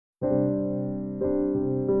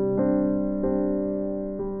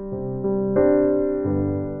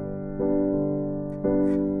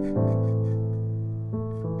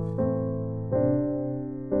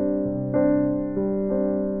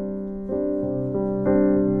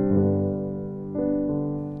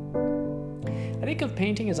think of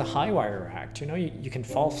painting as a high wire act. You know, you can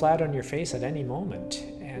fall flat on your face at any moment.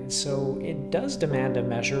 And so it does demand a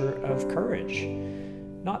measure of courage.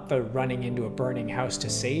 Not the running into a burning house to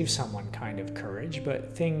save someone kind of courage,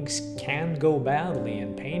 but things can go badly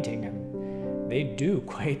in painting, and they do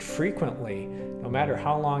quite frequently, no matter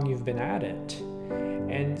how long you've been at it.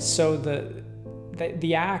 And so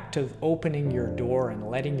the act of opening your door and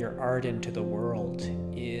letting your art into the world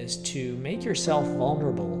is to make yourself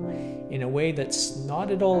vulnerable in a way that's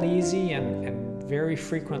not at all easy and very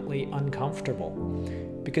frequently uncomfortable.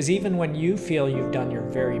 Because even when you feel you've done your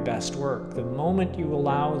very best work, the moment you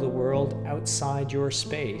allow the world outside your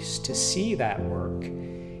space to see that work,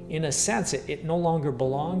 in a sense, it no longer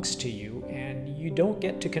belongs to you, and you don't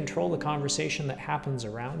get to control the conversation that happens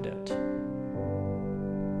around it.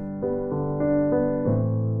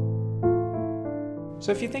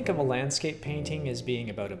 So if you think of a landscape painting as being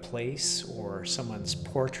about a place, or someone's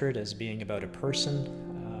portrait as being about a person,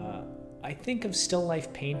 I think of still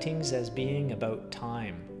life paintings as being about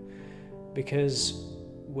time, because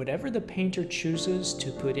whatever the painter chooses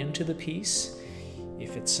to put into the piece,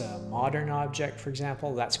 if it's a modern object, for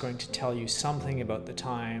example, that's going to tell you something about the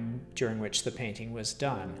time during which the painting was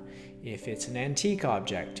done. If it's an antique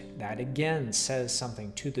object, that again says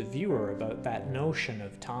something to the viewer about that notion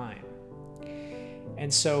of time.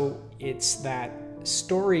 And so it's that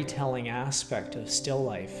storytelling aspect of still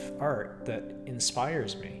life art that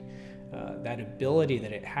inspires me. That ability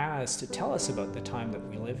that it has to tell us about the time that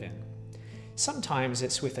we live in. Sometimes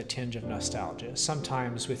it's with a tinge of nostalgia,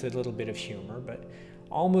 sometimes with a little bit of humor, but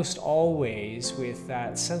almost always with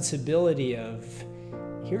that sensibility of,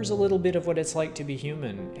 here's a little bit of what it's like to be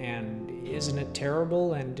human, and isn't it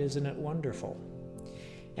terrible and isn't it wonderful?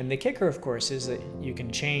 And the kicker, of course, is that you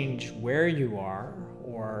can change where you are,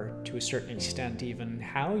 or to a certain extent even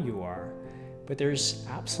how you are, but there's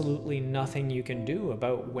absolutely nothing you can do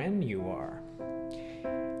about when you are.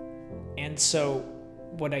 And so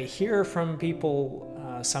what I hear from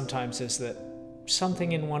people sometimes is that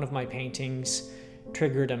something in one of my paintings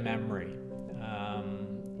triggered a memory.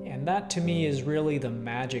 And that to me is really the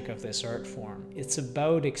magic of this art form. It's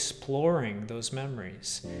about exploring those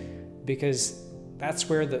memories, because that's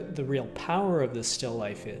where the real power of the still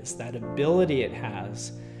life is, that ability it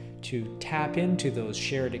has to tap into those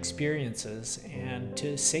shared experiences and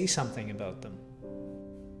to say something about them.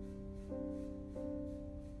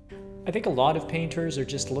 I think a lot of painters are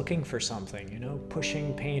just looking for something, you know,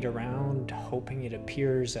 pushing paint around, hoping it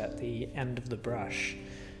appears at the end of the brush.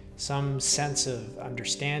 Some sense of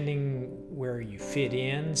understanding where you fit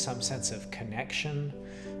in, some sense of connection,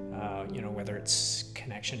 you know, whether it's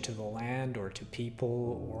connection to the land or to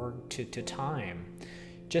people or to time.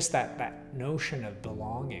 Just that notion of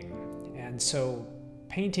belonging. And so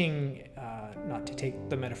painting, not to take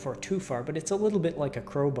the metaphor too far, but it's a little bit like a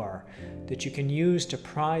crowbar that you can use to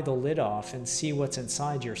pry the lid off and see what's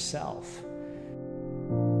inside yourself.